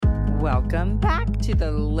Welcome back to the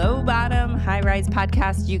Low Bottom High Rise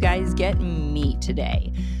podcast. You guys get me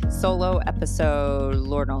today. Solo episode,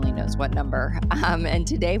 Lord only knows what number. And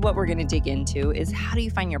today what we're going to dig into is how do you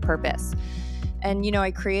find your purpose? And, I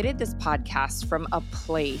created this podcast from a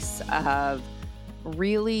place of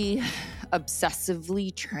really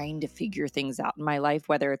obsessively trying to figure things out in my life,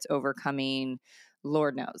 whether it's overcoming,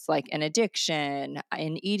 Lord knows, like an addiction,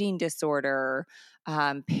 an eating disorder,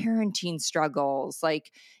 parenting struggles,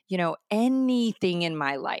 anything in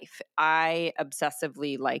my life. I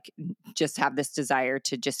obsessively just have this desire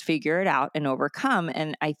to just figure it out and overcome.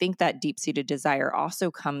 And I think that deep-seated desire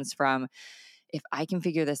also comes from, if I can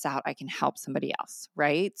figure this out, I can help somebody else,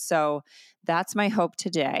 right? So that's my hope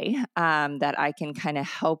today, that I can kind of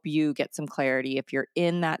help you get some clarity if you're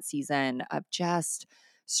in that season of just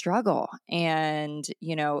struggle and,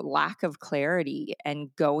 lack of clarity,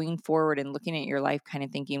 and going forward and looking at your life kind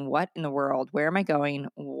of thinking, what in the world? Where am I going?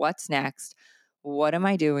 What's next? What am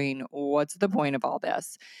I doing? What's the point of all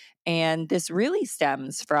this? And this really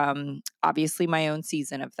stems from obviously my own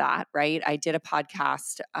season of that, right? I did a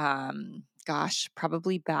podcast,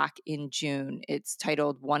 probably back in June. It's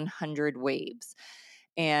titled 100 Waves.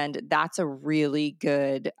 And that's a really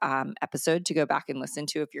good episode to go back and listen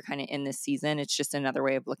to if you're kind of in this season. It's just another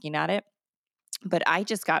way of looking at it. But I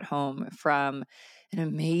just got home from an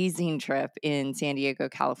amazing trip in San Diego,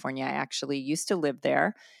 California. I actually used to live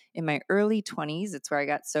there in my early 20s. It's where I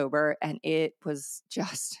got sober, and it was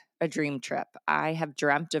just a dream trip. I have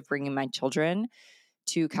dreamt of bringing my children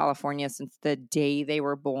to California since the day they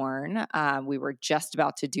were born. We were just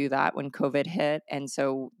about to do that when COVID hit. And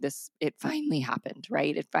so it finally happened,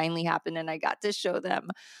 right? It finally happened. And I got to show them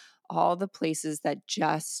all the places that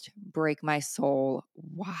just break my soul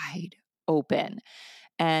wide open.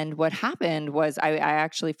 And what happened was I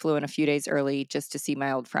actually flew in a few days early just to see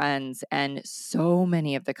my old friends. And so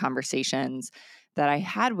many of the conversations that I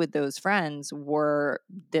had with those friends were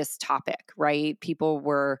this topic, right? People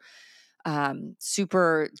were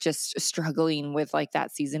super just struggling with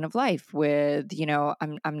that season of life with,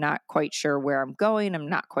 I'm not quite sure where I'm going. I'm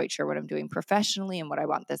not quite sure what I'm doing professionally and what I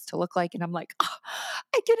want this to look like. And I'm like,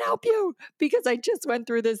 I can help you because I just went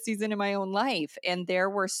through this season in my own life. And there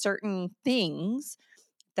were certain things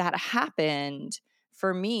that happened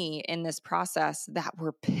for me in this process that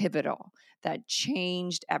were pivotal, that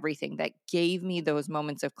changed everything, that gave me those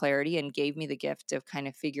moments of clarity and gave me the gift of kind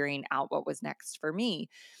of figuring out what was next for me.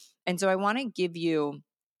 And so I want to give you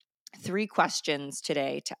 3 questions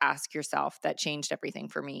today to ask yourself that changed everything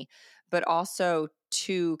for me, but also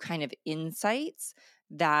 2 kind of insights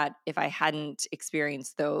that if I hadn't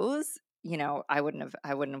experienced those, I wouldn't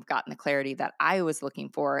have gotten the clarity that I was looking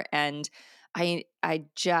for. And I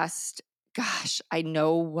just, gosh, I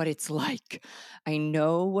know what it's like. I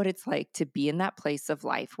know what it's like to be in that place of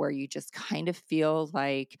life where you just kind of feel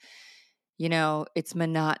like, it's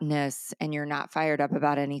monotonous and you're not fired up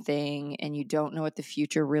about anything, and you don't know what the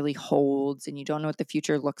future really holds, and you don't know what the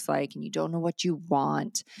future looks like, and you don't know what you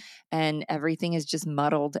want, and everything is just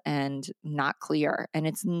muddled and not clear. And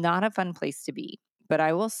it's not a fun place to be. But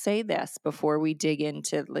I will say this before we dig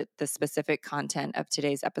into the specific content of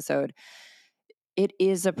today's episode. It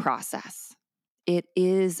is a process. It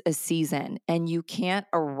is a season, and you can't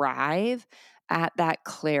arrive at that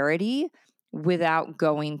clarity without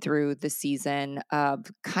going through the season of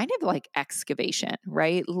kind of like excavation,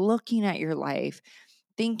 right? Looking at your life,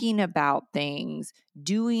 thinking about things,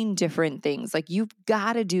 doing different things. Like, you've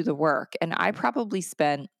got to do the work. And I probably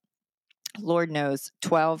spent, Lord knows,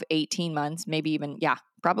 12, 18 months, maybe even,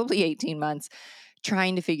 probably 18 months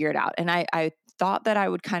trying to figure it out. And I thought that I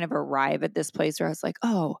would kind of arrive at this place where I was like,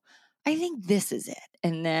 oh, I think this is it.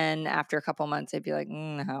 And then after a couple months, I'd be like,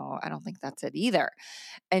 no, I don't think that's it either.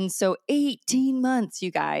 And so 18 months, you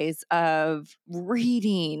guys, of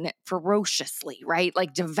reading ferociously, right?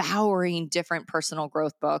 Like devouring different personal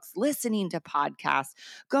growth books, listening to podcasts,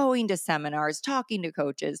 going to seminars, talking to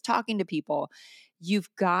coaches, talking to people. You've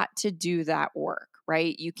got to do that work,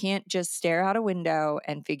 right? You can't just stare out a window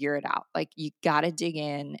and figure it out. Like, you got to dig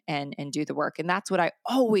in and do the work. And that's what I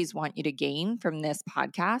always want you to gain from this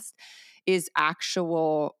podcast, is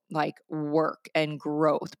actual work and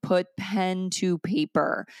growth. Put pen to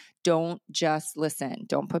paper. Don't just listen.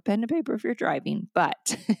 Don't put pen to paper if you're driving.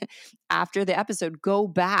 But after the episode, go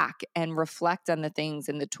back and reflect on the things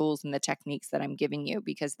and the tools and the techniques that I'm giving you,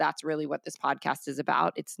 because that's really what this podcast is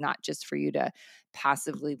about. It's not just for you to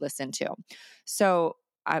passively listen to. So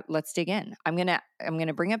let's dig in. I'm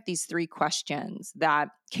gonna bring up these 3 questions that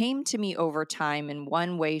came to me over time in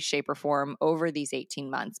one way, shape, or form over these 18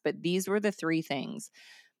 months. But these were the 3 things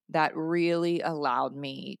that really allowed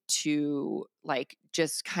me to like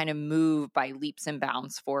just kind of move by leaps and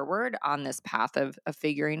bounds forward on this path of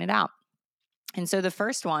figuring it out. And so the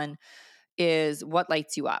first one is what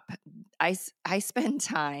lights you up. I spend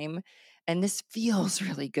time, and this feels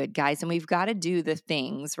really good, guys. And we've got to do the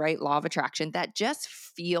things, right? Law of attraction that just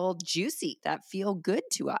feel juicy, that feel good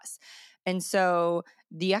to us. And so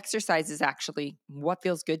the exercise is actually what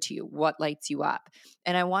feels good to you, what lights you up.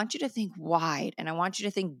 And I want you to think wide, and I want you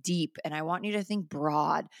to think deep, and I want you to think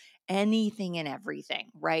broad, anything and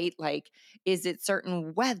everything, right? Like, is it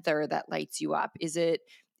certain weather that lights you up? Is it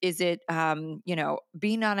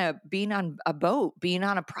being on a boat, being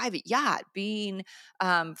on a private yacht, being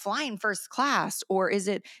flying first class? Or is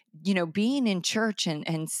it, being in church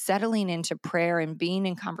and settling into prayer and being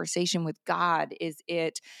in conversation with God? Is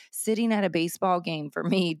it sitting at a baseball game? For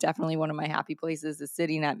me, definitely one of my happy places is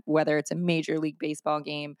sitting at, whether it's a major league baseball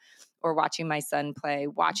game or watching my son play,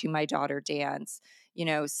 watching my daughter dance,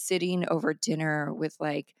 sitting over dinner with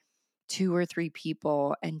like 2 or 3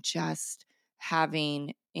 people and just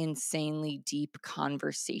having insanely deep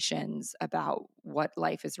conversations about what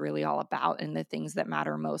life is really all about and the things that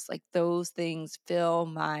matter most. Like, those things fill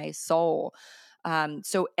my soul.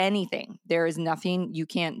 So anything, there is nothing, you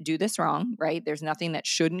can't do this wrong, right? There's nothing that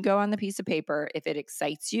shouldn't go on the piece of paper. If it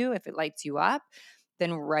excites you, if it lights you up,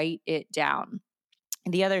 then write it down.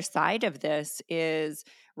 The other side of this is,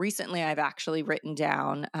 recently I've actually written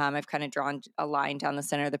down, I've kind of drawn a line down the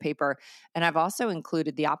center of the paper, and I've also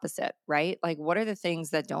included the opposite, right? Like, what are the things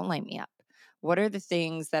that don't light me up? What are the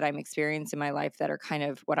things that I'm experiencing in my life that are kind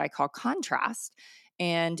of what I call contrast?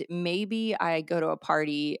 And maybe I go to a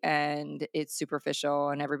party and it's superficial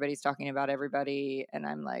and everybody's talking about everybody. And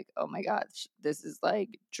I'm like, oh my gosh, this is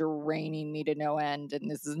like draining me to no end. And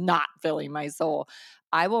this is not filling my soul.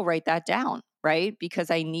 I will write that down, right? Because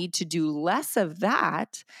I need to do less of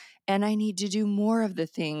that and I need to do more of the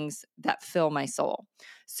things that fill my soul.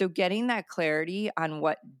 So getting that clarity on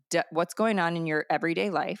what's going on in your everyday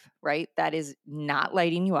life, right? That is not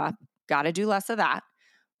lighting you up. Got to do less of that.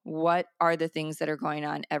 What are the things that are going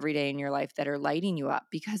on every day in your life that are lighting you up?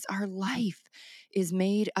 Because our life is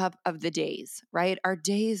made up of the days, right? Our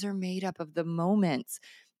days are made up of the moments,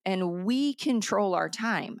 and we control our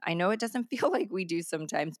time. I know it doesn't feel like we do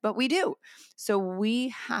sometimes, but we do. So we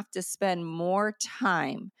have to spend more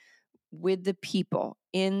time with the people,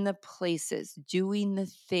 in the places, doing the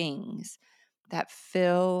things that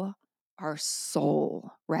fill our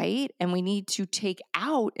soul, right? And we need to take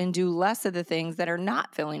out and do less of the things that are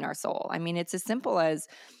not filling our soul. I mean, it's as simple as,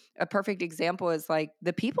 a perfect example is like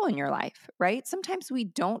the people in your life, right? Sometimes we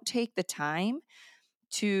don't take the time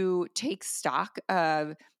to take stock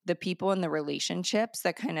of the people and the relationships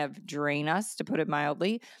that kind of drain us, to put it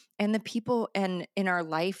mildly, and the people in our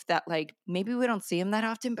life that, like, maybe we don't see them that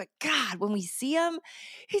often, but God, when we see them,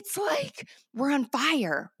 it's like we're on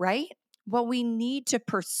fire, right? Well, we need to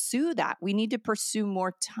pursue that. We need to pursue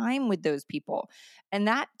more time with those people. And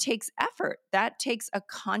that takes effort. That takes a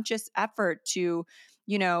conscious effort to,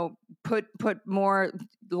 put more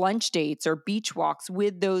lunch dates or beach walks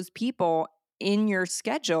with those people in your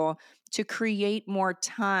schedule to create more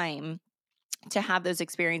time to have those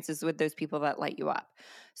experiences with those people that light you up.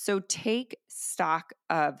 So take stock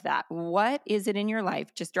of that. What is it in your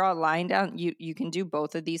life? Just draw a line down. You can do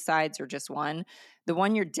both of these sides or just one. The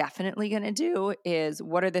one you're definitely going to do is,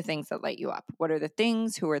 what are the things that light you up? What are the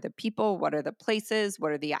things? Who are the people? What are the places?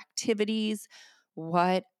 What are the activities?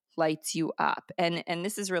 What lights you up? And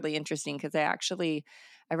this is really interesting because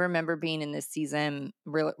I remember being in this season,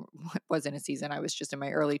 really wasn't a season, I was just in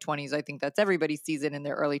my early 20s. I think that's everybody's season in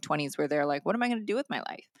their early 20s where they're like, what am I going to do with my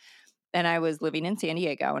life? And I was living in San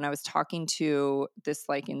Diego and I was talking to this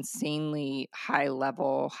like insanely high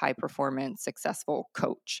level, high performance, successful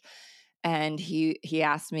coach. And he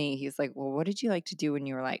asked me, he's like, well, what did you like to do when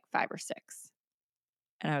you were like 5 or 6?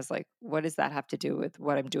 And I was like, what does that have to do with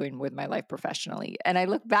what I'm doing with my life professionally? And I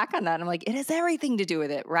look back on that and I'm like, it has everything to do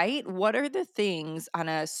with it, right? What are the things on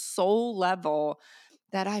a soul level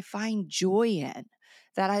that I find joy in,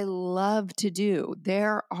 that I love to do?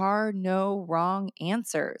 There are no wrong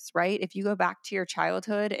answers, right? If you go back to your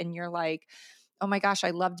childhood and you're like, oh my gosh,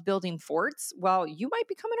 I loved building forts. Well, you might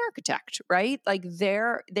become an architect, right? Like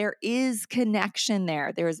there is connection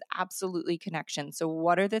there. There is absolutely connection. So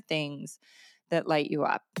what are the things that light you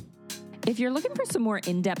up? If you're looking for some more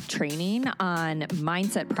in-depth training on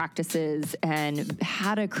mindset practices and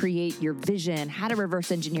how to create your vision, how to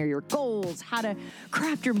reverse engineer your goals, how to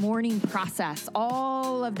craft your morning process,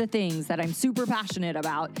 all of the things that I'm super passionate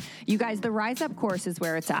about, you guys, the Rise Up course is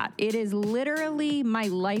where it's at. It is literally my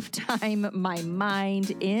lifetime, my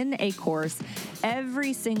mind in a course.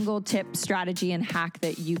 Every single tip, strategy, and hack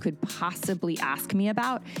that you could possibly ask me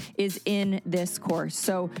about is in this course.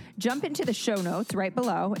 So jump into the show notes right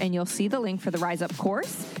below and you'll see the link for the Rise Up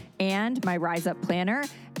course and my Rise Up planner,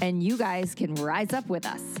 and you guys can rise up with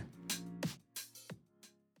us.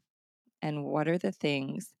 And what are the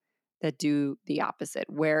things that do the opposite?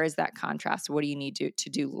 Where is that contrast? What do you need to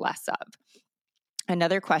do less of?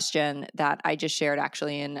 Another question that I just shared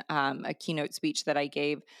actually in a keynote speech that I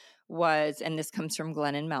gave was, and this comes from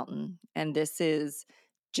Glennon Melton, and this is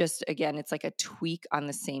just, again, it's like a tweak on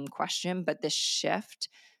the same question, but this shift,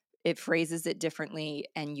 it phrases it differently,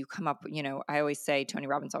 and you come up, I always say, Tony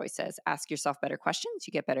Robbins always says, ask yourself better questions,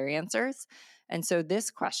 you get better answers. And so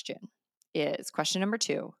this question is question number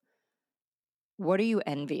 2. What are you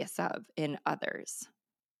envious of in others?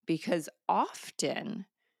 Because often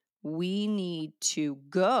we need to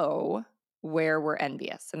go where we're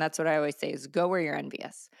envious. And that's what I always say is go where you're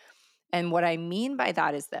envious. And what I mean by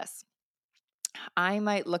that is this. I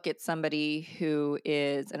might look at somebody who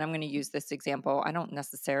is, and I'm going to use this example. I don't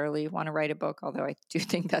necessarily want to write a book, although I do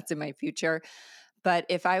think that's in my future. But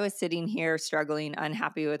if I was sitting here struggling,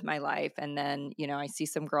 unhappy with my life, and then, I see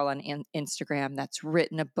some girl on Instagram that's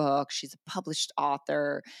written a book, she's a published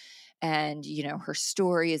author, and, her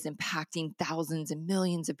story is impacting thousands and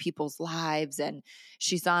millions of people's lives, and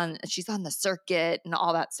she's on the circuit and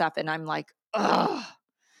all that stuff. And I'm like, I'm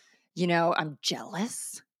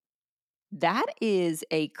jealous. That is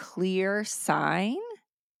a clear sign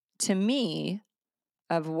to me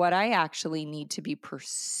of what I actually need to be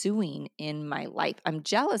pursuing in my life. I'm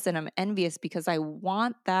jealous and I'm envious because I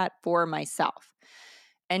want that for myself.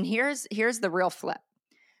 And here's the real flip.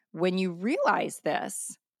 When you realize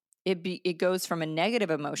this, it goes from a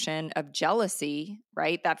negative emotion of jealousy,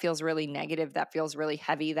 right? That feels really negative. That feels really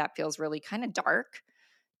heavy. That feels really kind of dark,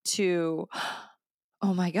 to,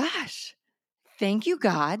 oh my gosh, thank you,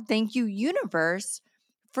 God. Thank you, universe,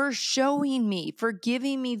 for showing me, for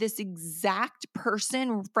giving me this exact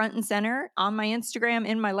person front and center on my Instagram,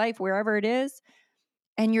 in my life, wherever it is.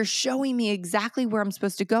 And you're showing me exactly where I'm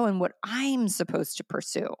supposed to go and what I'm supposed to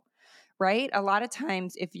pursue, right? A lot of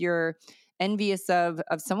times if you're envious of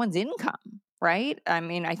someone's income, right? I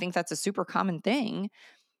mean, I think that's a super common thing.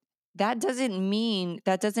 It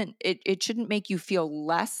shouldn't make you feel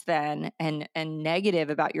less than and negative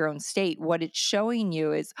about your own state. What it's showing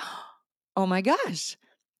you is, oh my gosh,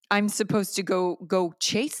 I'm supposed to go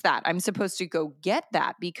chase that. I'm supposed to go get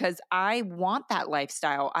that because I want that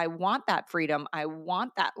lifestyle. I want that freedom. I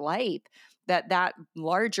want that life that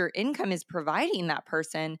larger income is providing that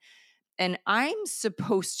person. And I'm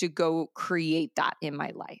supposed to go create that in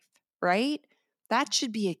my life, right? That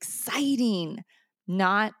should be exciting,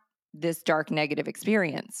 not this dark negative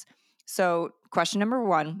experience. So question number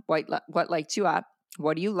 1, what lights you up?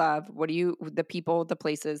 What do you love? The people, the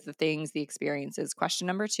places, the things, the experiences? Question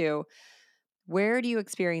number 2, where do you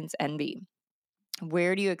experience envy?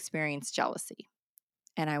 Where do you experience jealousy?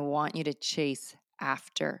 And I want you to chase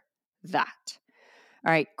after that.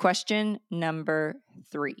 All right, question number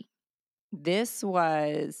 3. This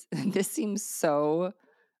seems so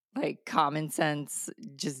like common sense,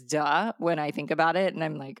 just duh, when I think about it. And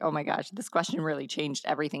I'm like, oh my gosh, this question really changed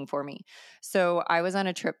everything for me. So I was on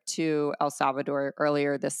a trip to El Salvador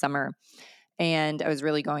earlier this summer, and I was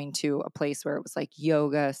really going to a place where it was like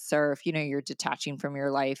yoga, surf, you're detaching from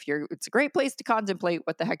your life. It's a great place to contemplate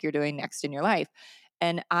what the heck you're doing next in your life.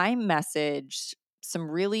 And I messaged some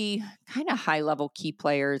really kind of high level key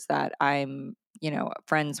players that I'm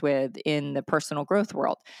friends with in the personal growth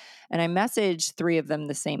world. And I messaged 3 of them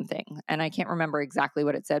the same thing. And I can't remember exactly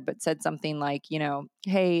what it said, but said something like,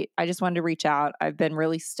 hey, I just wanted to reach out. I've been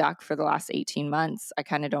really stuck for the last 18 months. I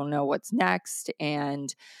kind of don't know what's next.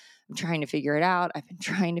 And I'm trying to figure it out. I've been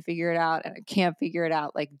trying to figure it out and I can't figure it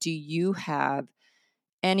out. Like, do you have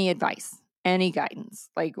any advice, any guidance?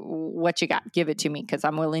 Like, what you got? Give it to me because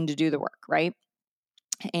I'm willing to do the work, right?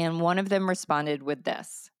 And one of them responded with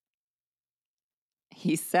this.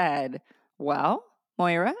 He said, well,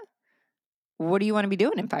 Moira, what do you want to be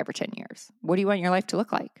doing in 5 or 10 years? What do you want your life to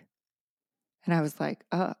look like? And I was like,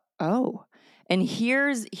 oh. And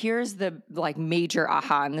here's the like major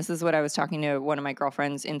aha. And this is what I was talking to one of my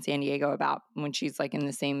girlfriends in San Diego about when she's like in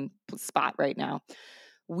the same spot right now.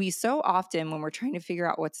 We so often, when we're trying to figure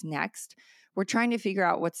out what's next, we're trying to figure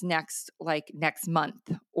out what's next, like next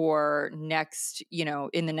month or next,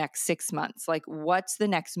 in the next 6 months? Like, what's the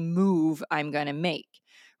next move I'm going to make,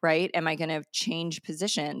 right? Am I going to change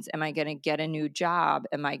positions? Am I going to get a new job?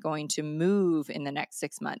 Am I going to move in the next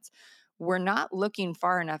 6 months? We're not looking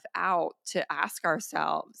far enough out to ask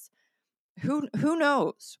ourselves, who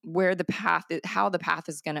knows where the path is, how the path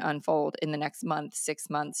is going to unfold in the next month, 6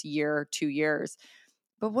 months, year, 2 years.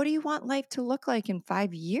 But what do you want life to look like in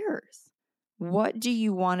 5 years? What do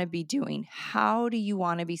you want to be doing? How do you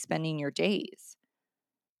want to be spending your days?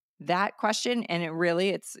 That question, and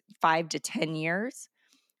it's 5 to 10 years.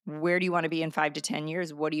 Where do you want to be in 5 to 10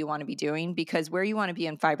 years? What do you want to be doing? Because where you want to be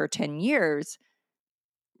in 5 or 10 years,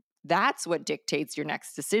 that's what dictates your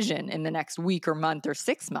next decision in the next week or month or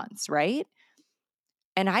 6 months, right?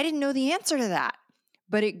 And I didn't know the answer to that,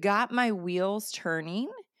 but it got my wheels turning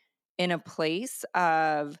in a place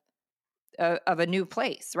of a new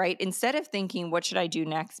place, right? Instead of thinking, what should I do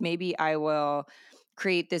next? Maybe I will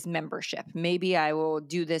create this membership. Maybe I will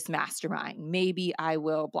do this mastermind. Maybe I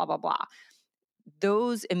will blah, blah, blah.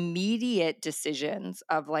 Those immediate decisions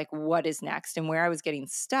of like what is next and where I was getting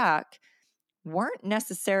stuck weren't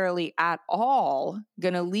necessarily at all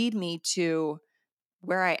going to lead me to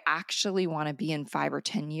where I actually want to be in 5 or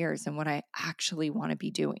 10 years and what I actually want to be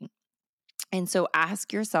doing. And so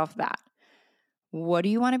ask yourself that. What do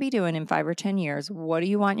you want to be doing in 5 or 10 years? What do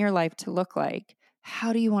you want your life to look like?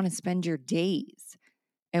 How do you want to spend your days?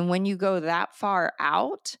 And when you go that far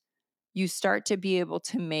out, you start to be able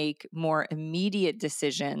to make more immediate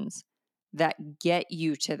decisions that get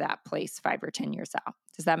you to that place 5 or 10 years out.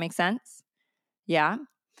 Does that make sense? Yeah?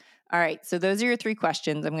 All right. So those are your 3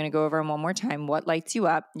 questions. I'm going to go over them one more time. What lights you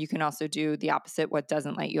up? You can also do the opposite. What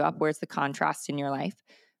doesn't light you up? Where's the contrast in your life?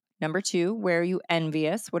 Number 2, where are you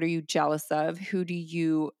envious? What are you jealous of? Who do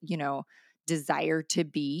you, desire to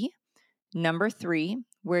be? Number 3,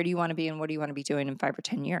 where do you want to be and what do you want to be doing in 5 or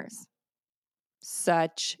 10 years?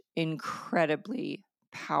 Such incredibly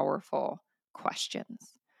powerful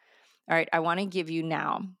questions. All right, I want to give you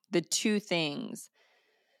now the 2 things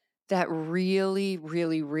that really,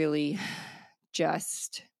 really, really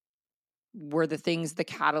just were the things, the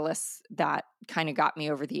catalysts that kind of got me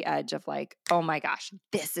over the edge of like, oh my gosh,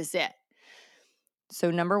 this is it. So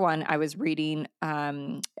number 1, I was reading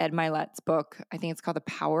Ed Mylett's book. I think it's called The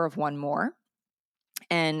Power of One More.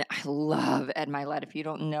 And I love Ed Mylett. If you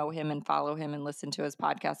don't know him and follow him and listen to his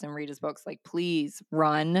podcast and read his books, like please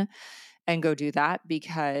run and go do that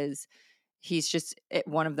because he's just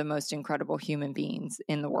one of the most incredible human beings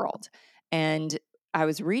in the world. And I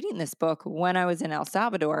was reading this book when I was in El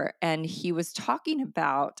Salvador, and he was talking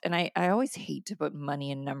about, and I always hate to put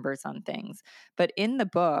money and numbers on things, but in the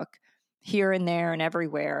book, here and there and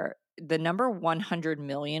everywhere, the number 100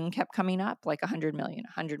 million kept coming up, like 100 million,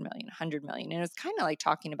 100 million, 100 million. And it was kind of like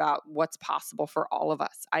talking about what's possible for all of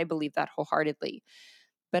us. I believe that wholeheartedly.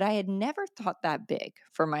 But I had never thought that big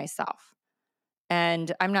for myself.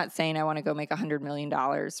 And I'm not saying I want to go make $100 million,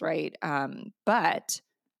 right? But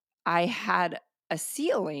I had a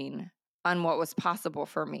ceiling on what was possible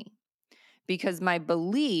for me because my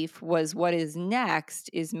belief was what is next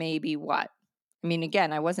is maybe what? I mean,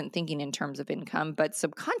 again, I wasn't thinking in terms of income, but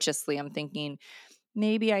subconsciously I'm thinking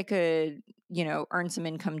maybe I could, earn some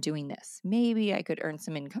income doing this. Maybe I could earn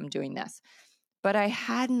some income doing this. But I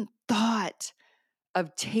hadn't thought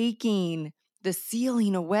of taking the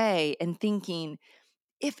ceiling away and thinking,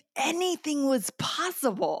 if anything was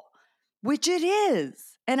possible, which it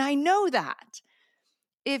is, and I know that,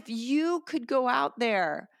 if you could go out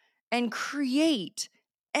there and create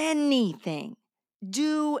anything,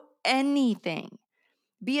 do anything,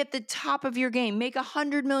 be at the top of your game, make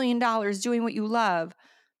 $100 million doing what you love,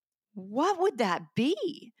 what would that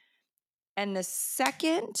be? And the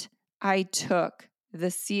second I took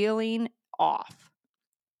the ceiling off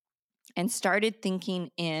and started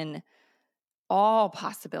thinking in all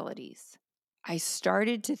possibilities, I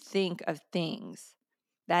started to think of things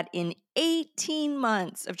that in 18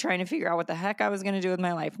 months of trying to figure out what the heck I was going to do with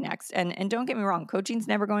my life next. And don't get me wrong, coaching's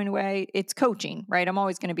never going away. It's coaching, right? I'm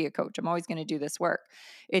always going to be a coach. I'm always going to do this work.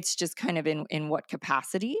 It's just kind of in what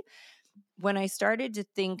capacity. When I started to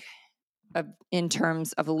think of in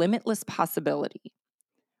terms of limitless possibility,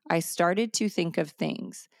 I started to think of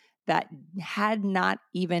things that had not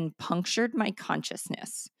even punctured my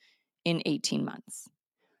consciousness in 18 months.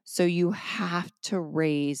 So you have to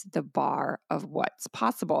raise the bar of what's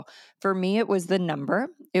possible. For me, it was the number.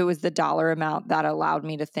 It was the dollar amount that allowed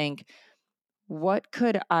me to think, what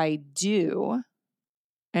could I do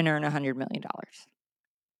and earn $100 million?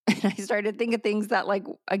 And I started thinking things that, like,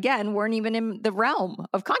 again, weren't even in the realm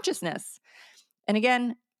of consciousness. And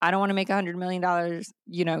again, I don't want to make $100 million.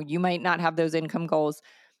 You might not have those income goals,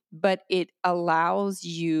 but it allows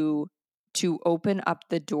you to open up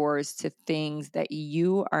the doors to things that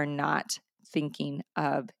you are not thinking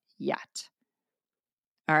of yet.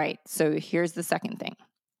 All right, so here's the second thing.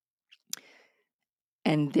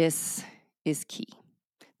 And this is key.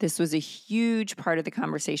 This was a huge part of the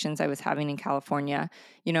conversations I was having in California.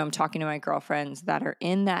 I'm talking to my girlfriends that are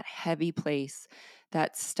in that heavy place,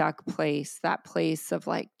 that stuck place, that place of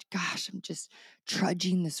like, gosh, I'm just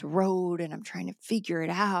trudging this road and I'm trying to figure it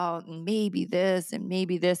out, and maybe this and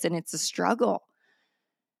maybe this, and it's a struggle.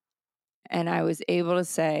 And I was able to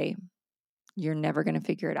say, you're never going to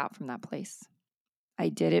figure it out from that place. I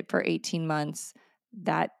did it for 18 months.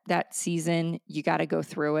 That season, you got to go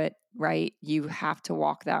through it, right? You have to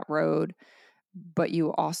walk that road, but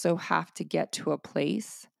you also have to get to a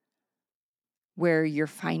place where you're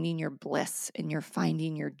finding your bliss and you're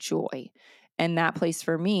finding your joy. And that place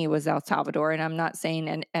for me was El Salvador. And I'm not saying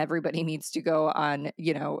and everybody needs to go on,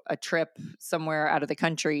 a trip somewhere out of the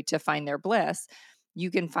country to find their bliss.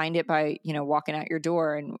 You can find it by, walking out your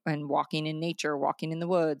door and walking in nature, walking in the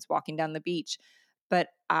woods, walking down the beach. But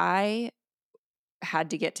I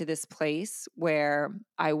had to get to this place where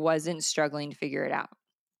I wasn't struggling to figure it out.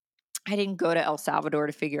 I didn't go to El Salvador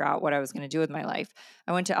to figure out what I was going to do with my life.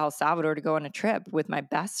 I went to El Salvador to go on a trip with my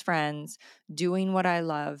best friends, doing what I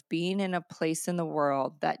love, being in a place in the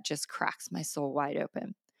world that just cracks my soul wide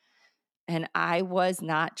open. And I was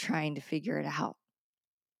not trying to figure it out.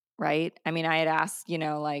 Right. I mean, I had asked,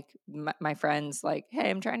 my friends, like,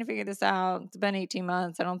 hey, I'm trying to figure this out. It's been 18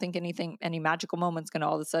 months. I don't think any magical moment's going to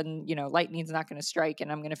all of a sudden, lightning's not going to strike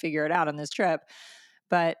and I'm going to figure it out on this trip.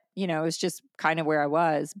 But, it was just kind of where I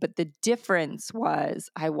was. But the difference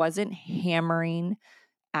was I wasn't hammering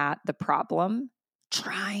at the problem,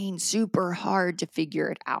 trying super hard to figure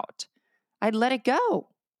it out. I'd let it go.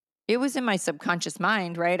 It was in my subconscious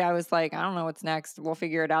mind, right? I was like, I don't know what's next. We'll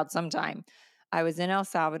figure it out sometime. I was in El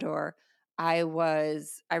Salvador. I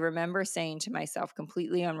remember saying to myself,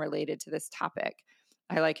 completely unrelated to this topic,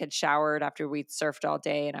 I had showered after we'd surfed all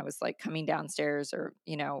day and I was like coming downstairs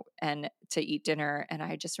and to eat dinner. And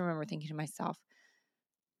I just remember thinking to myself,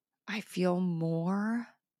 I feel more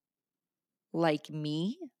like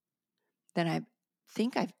me than I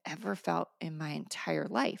think I've ever felt in my entire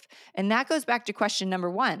life. And that goes back to question number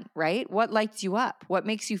 1, right? What lights you up? What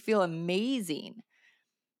makes you feel amazing?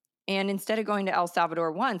 And instead of going to El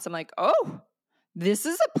Salvador once, I'm like, oh, this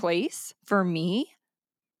is a place for me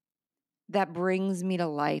that brings me to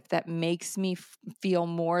life, that makes me feel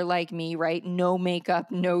more like me, right? No makeup,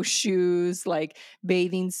 no shoes, like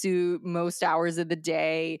bathing suit most hours of the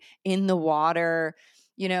day, in the water,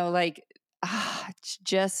 it's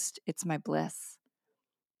my bliss.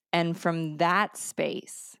 And from that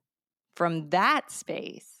space,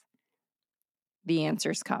 the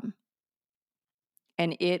answers come.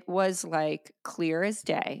 And it was like clear as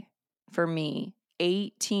day for me.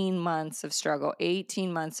 18 months of struggle,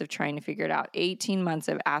 18 months of trying to figure it out, 18 months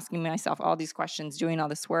of asking myself all these questions, doing all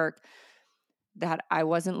this work, that I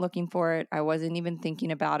wasn't looking for it. I wasn't even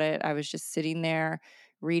thinking about it. I was just sitting there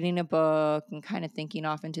reading a book and kind of thinking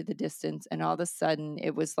off into the distance. And all of a sudden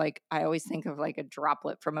it was like, I always think of like a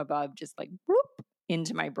droplet from above, just like whoop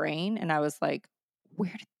into my brain. And I was like,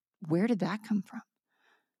 where did that come from?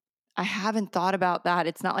 I haven't thought about that.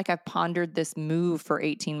 It's not like I've pondered this move for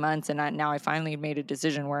 18 months and now I finally made a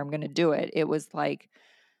decision where I'm going to do it. It was like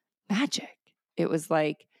magic. It was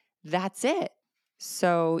like, that's it.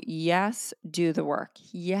 So yes, do the work.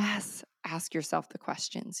 Yes, ask yourself the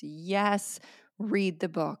questions. Yes, read the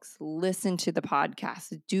books, listen to the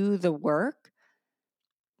podcast, do the work.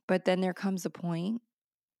 But then there comes a point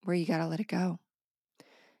where you got to let it go.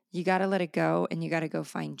 You got to let it go and you got to go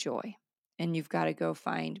find joy and you've got to go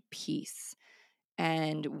find peace.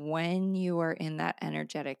 And when you are in that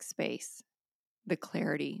energetic space, the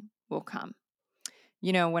clarity will come.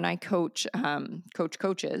 When I coach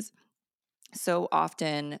coaches, so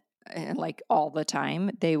often, like all the time,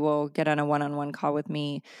 they will get on a one-on-one call with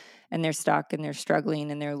me and they're stuck and they're struggling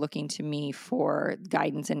and they're looking to me for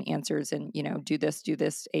guidance and answers and, do this,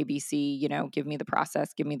 ABC, give me the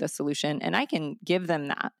process, give me the solution. And I can give them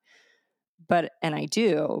that. And I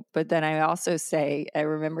do, but then I also say, I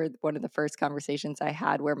remember one of the first conversations I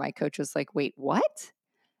had where my coach was like, wait, what?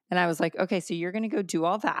 And I was like, okay, so you're going to go do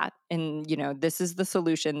all that. And, this is the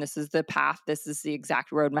solution. This is the path. This is the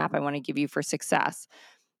exact roadmap I want to give you for success.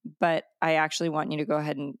 But I actually want you to go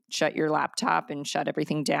ahead and shut your laptop and shut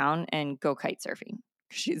everything down and go kite surfing.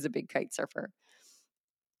 She's a big kite surfer.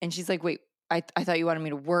 And she's like, wait, I thought you wanted me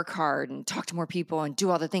to work hard and talk to more people and do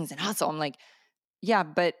all the things and hustle. I'm like, Yeah,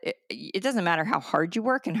 but it doesn't matter how hard you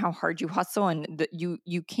work and how hard you hustle, and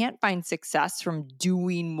you can't find success from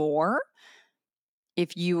doing more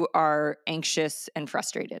if you are anxious and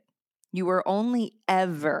frustrated. You are only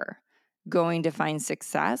ever going to find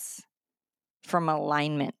success from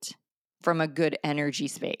alignment, from a good energy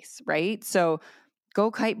space, right? So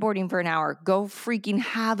go kiteboarding for an hour, go freaking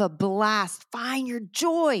have a blast, find your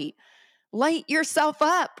joy, light yourself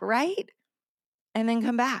up, right? And then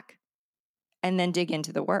come back and then dig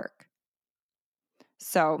into the work.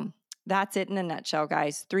 So that's it in a nutshell,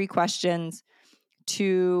 guys. 3 questions.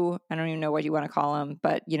 2, I don't even know what you want to call them,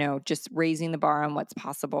 but just raising the bar on what's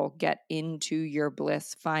possible. Get into your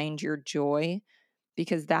bliss, find your joy,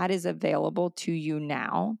 because that is available to you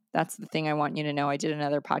now. That's the thing I want you to know. I did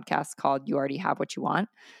another podcast called You Already Have What You Want.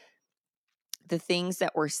 The things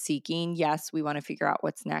that we're seeking, yes, we want to figure out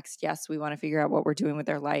what's next. Yes, we want to figure out what we're doing with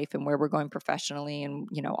our life and where we're going professionally and,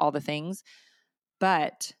 all the things.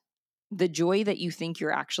 But the joy that you think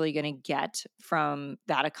you're actually going to get from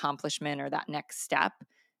that accomplishment or that next step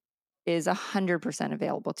is 100%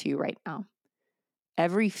 available to you right now.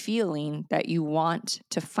 Every feeling that you want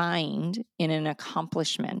to find in an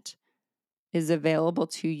accomplishment is available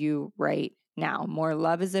to you right now. More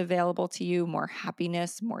love is available to you, more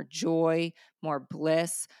happiness, more joy, more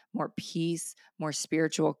bliss, more peace, more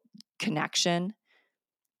spiritual connection.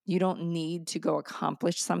 You don't need to go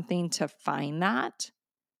accomplish something to find that.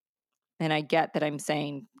 And I get that I'm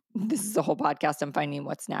saying this is a whole podcast on finding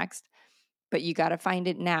what's next, but you got to find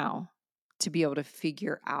it now to be able to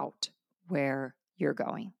figure out where you're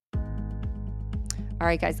going. All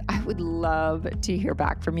right, guys, I would love to hear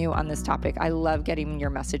back from you on this topic. I love getting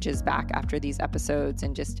your messages back after these episodes,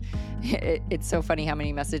 and just it's so funny how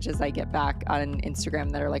many messages I get back on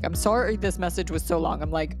Instagram that are like, I'm sorry this message was so long.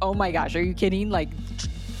 I'm like, oh my gosh, are you kidding? Like,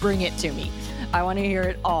 bring it to me. I want to hear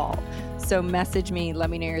it all. So message me, let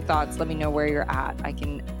me know your thoughts, let me know where you're at. I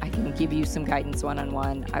can give you some guidance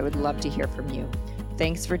one-on-one. I would love to hear from you.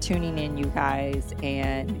 Thanks for tuning in, you guys.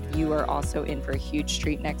 And you are also in for a huge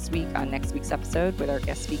treat next week on next week's episode with our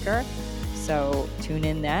guest speaker. So tune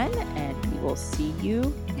in then, and we will see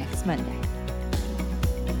you next Monday.